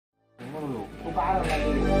dulu. Tukaran lagi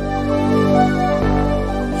dulu.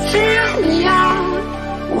 Fill me out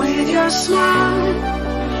with your smile.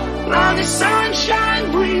 Now the sunshine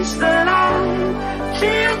brings the light.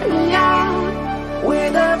 Fill me out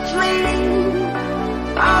with a flame.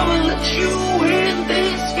 I will let you in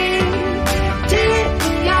this game. Take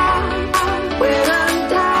me out when I'm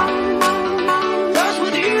down. 'Cause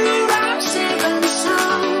with you I'm safe and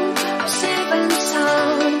sound. I'm safe and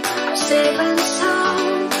sound. I'm safe and sound.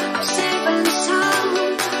 I'm safe and sound.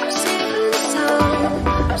 I'm safe and sound.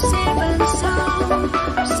 I'm safe and sound.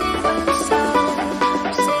 I'm safe and sound.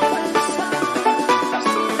 I'm safe and sound.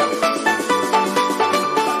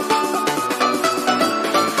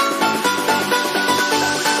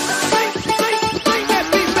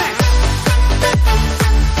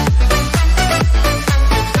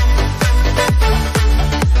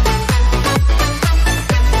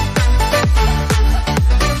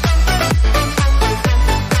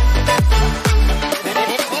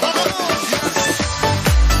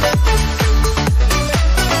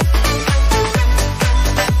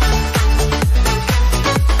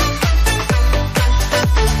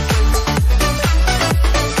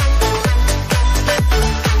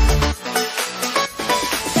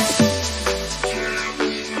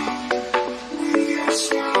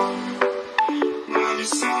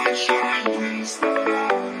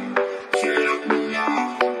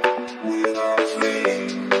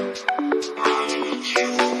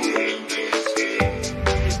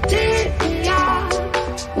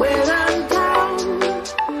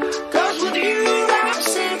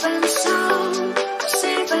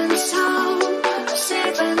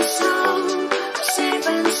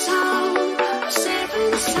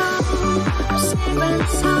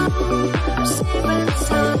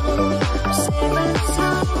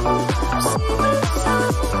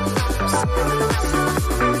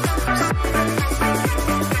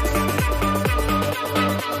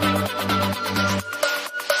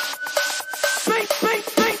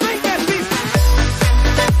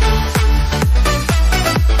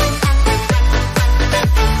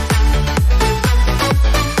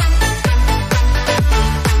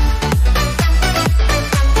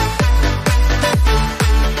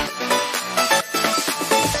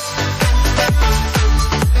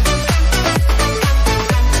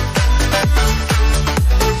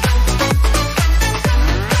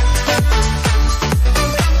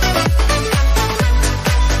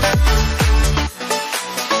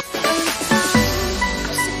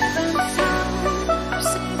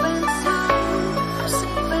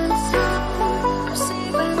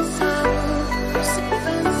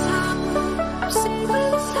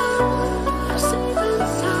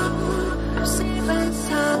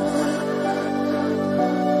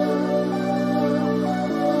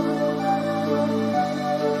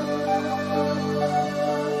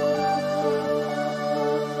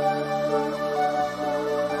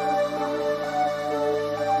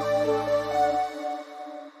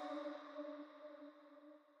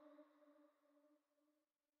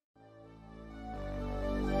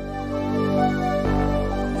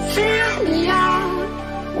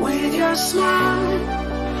 Smile.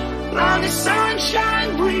 Now the sunshine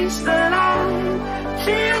brings the light.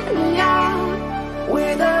 Fill me out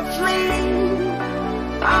with a flame.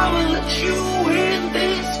 I will let you in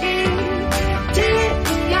this game. Take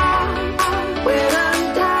me out when I'm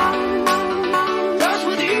down. 'Cause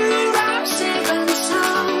with you I'm safe and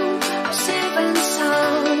sound. I'm safe and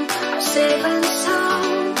sound. I'm safe and sound.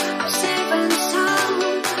 I'm safe and sound.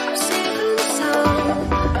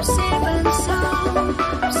 I'm safe and sound.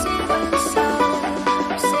 I'm safe and sound.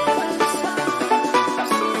 I'm safe.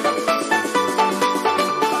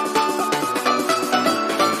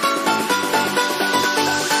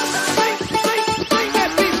 Bye.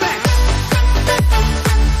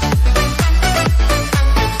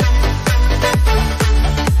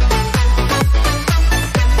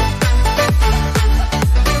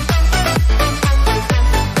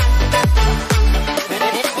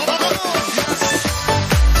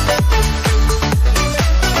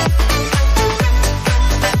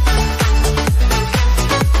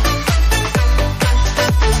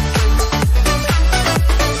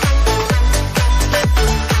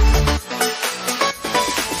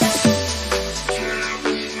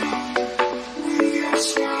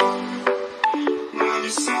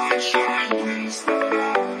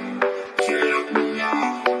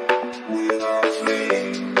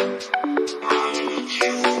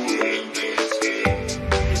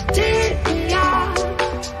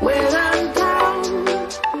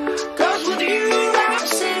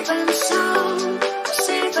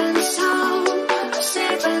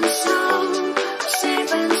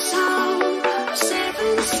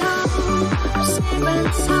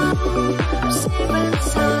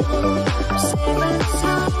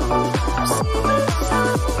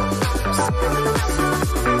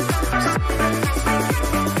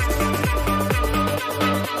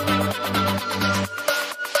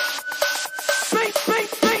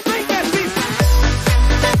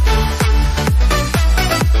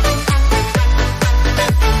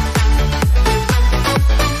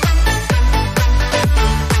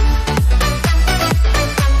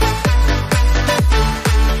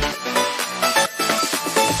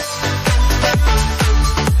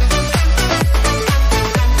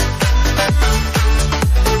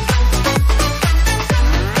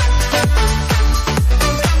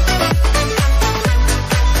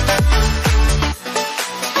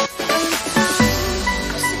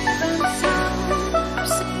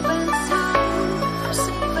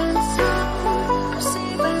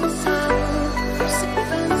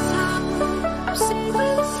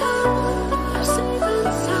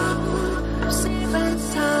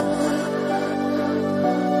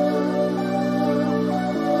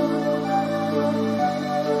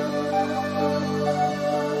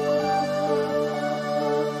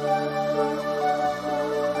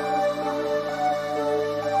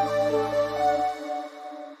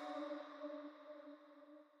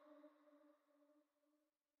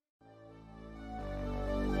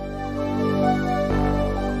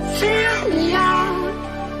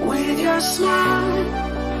 Smile,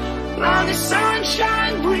 now the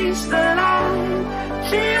sunshine brings the light.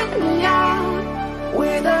 Fill me out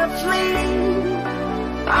with a flame.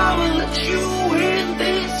 I will let you in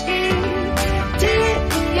this game.